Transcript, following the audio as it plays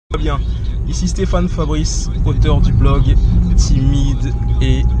bien? Ici Stéphane Fabrice, auteur du blog Timide.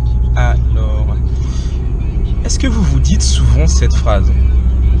 Et alors, est-ce que vous vous dites souvent cette phrase?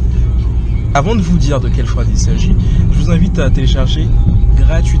 Avant de vous dire de quelle phrase il s'agit, je vous invite à télécharger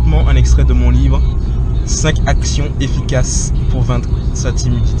gratuitement un extrait de mon livre 5 actions efficaces pour vaincre sa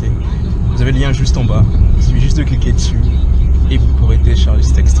timidité. Vous avez le lien juste en bas, il suffit juste de cliquer dessus et vous pourrez télécharger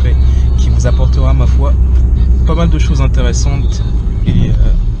cet extrait qui vous apportera, ma foi, pas mal de choses intéressantes et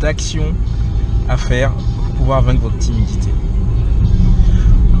d'actions à faire pour pouvoir vaincre votre timidité.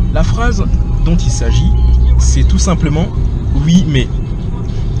 La phrase dont il s'agit, c'est tout simplement « oui mais ».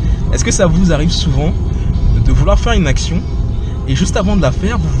 Est-ce que ça vous arrive souvent de vouloir faire une action et juste avant de la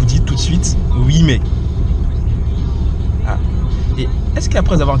faire, vous vous dites tout de suite « oui mais ». Ah. Et est-ce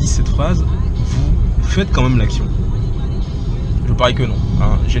qu'après avoir dit cette phrase, vous faites quand même l'action? Je parie que non.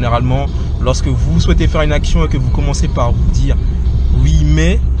 Généralement, lorsque vous souhaitez faire une action et que vous commencez par vous dire « oui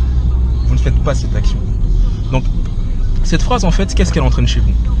mais », vous ne faites pas cette action. Donc, cette phrase, en fait, qu'est-ce qu'elle entraîne chez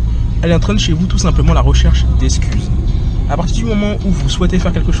vous? Elle entraîne chez vous tout simplement la recherche d'excuses. À partir du moment où vous souhaitez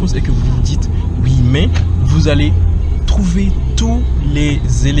faire quelque chose et que vous vous dites « oui mais », vous allez trouver tous les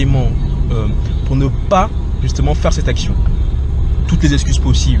éléments pour ne pas justement faire cette action. Toutes les excuses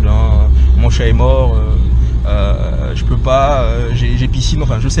possibles. Mon chat est mort, je peux pas, j'ai piscine,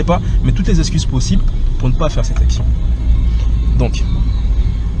 enfin je sais pas, mais toutes les excuses possibles pour ne pas faire cette action. Donc,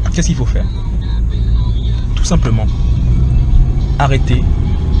 qu'est-ce qu'il faut faire? Tout simplement, arrêtez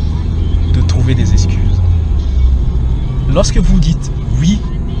de trouver des excuses. Lorsque vous dites oui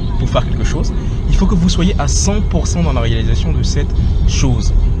pour faire quelque chose, il faut que vous soyez à 100% dans la réalisation de cette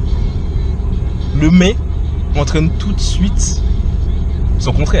chose. Le mais entraîne tout de suite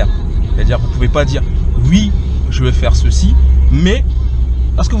son contraire. C'est-à-dire, vous ne pouvez pas dire oui, je vais faire ceci, mais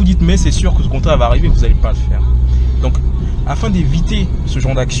lorsque vous dites mais, c'est sûr que ce contraire va arriver, vous n'allez pas le faire. Donc, afin d'éviter ce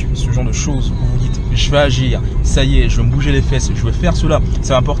genre d'action, ce genre de choses où vous dites je vais agir, ça y est, je vais me bouger les fesses, je vais faire cela,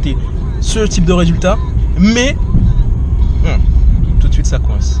 ça va apporter ce type de résultat, mais tout de suite ça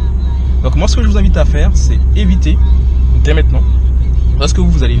coince. Donc moi ce que je vous invite à faire, c'est éviter dès maintenant, lorsque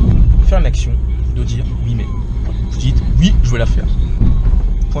vous allez faire une action, de dire oui mais. Vous dites oui, je vais la faire.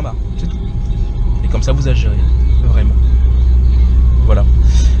 Point barre, c'est tout. Et comme ça vous agirez vraiment. Voilà.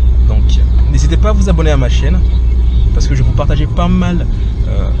 Donc n'hésitez pas à vous abonner à ma chaîne parce que je vais vous partager pas mal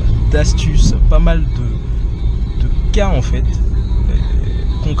d'astuces, pas mal de cas en fait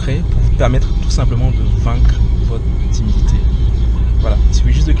concrets pour vous permettre tout simplement de vaincre votre timidité. Voilà, il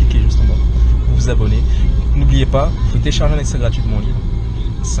suffit juste de cliquer juste en bas, vous abonner. N'oubliez pas, vous pouvez télécharger un extrait gratuit de mon livre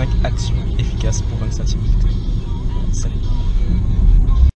 5 actions efficaces pour vaincre sa timidité. Salut.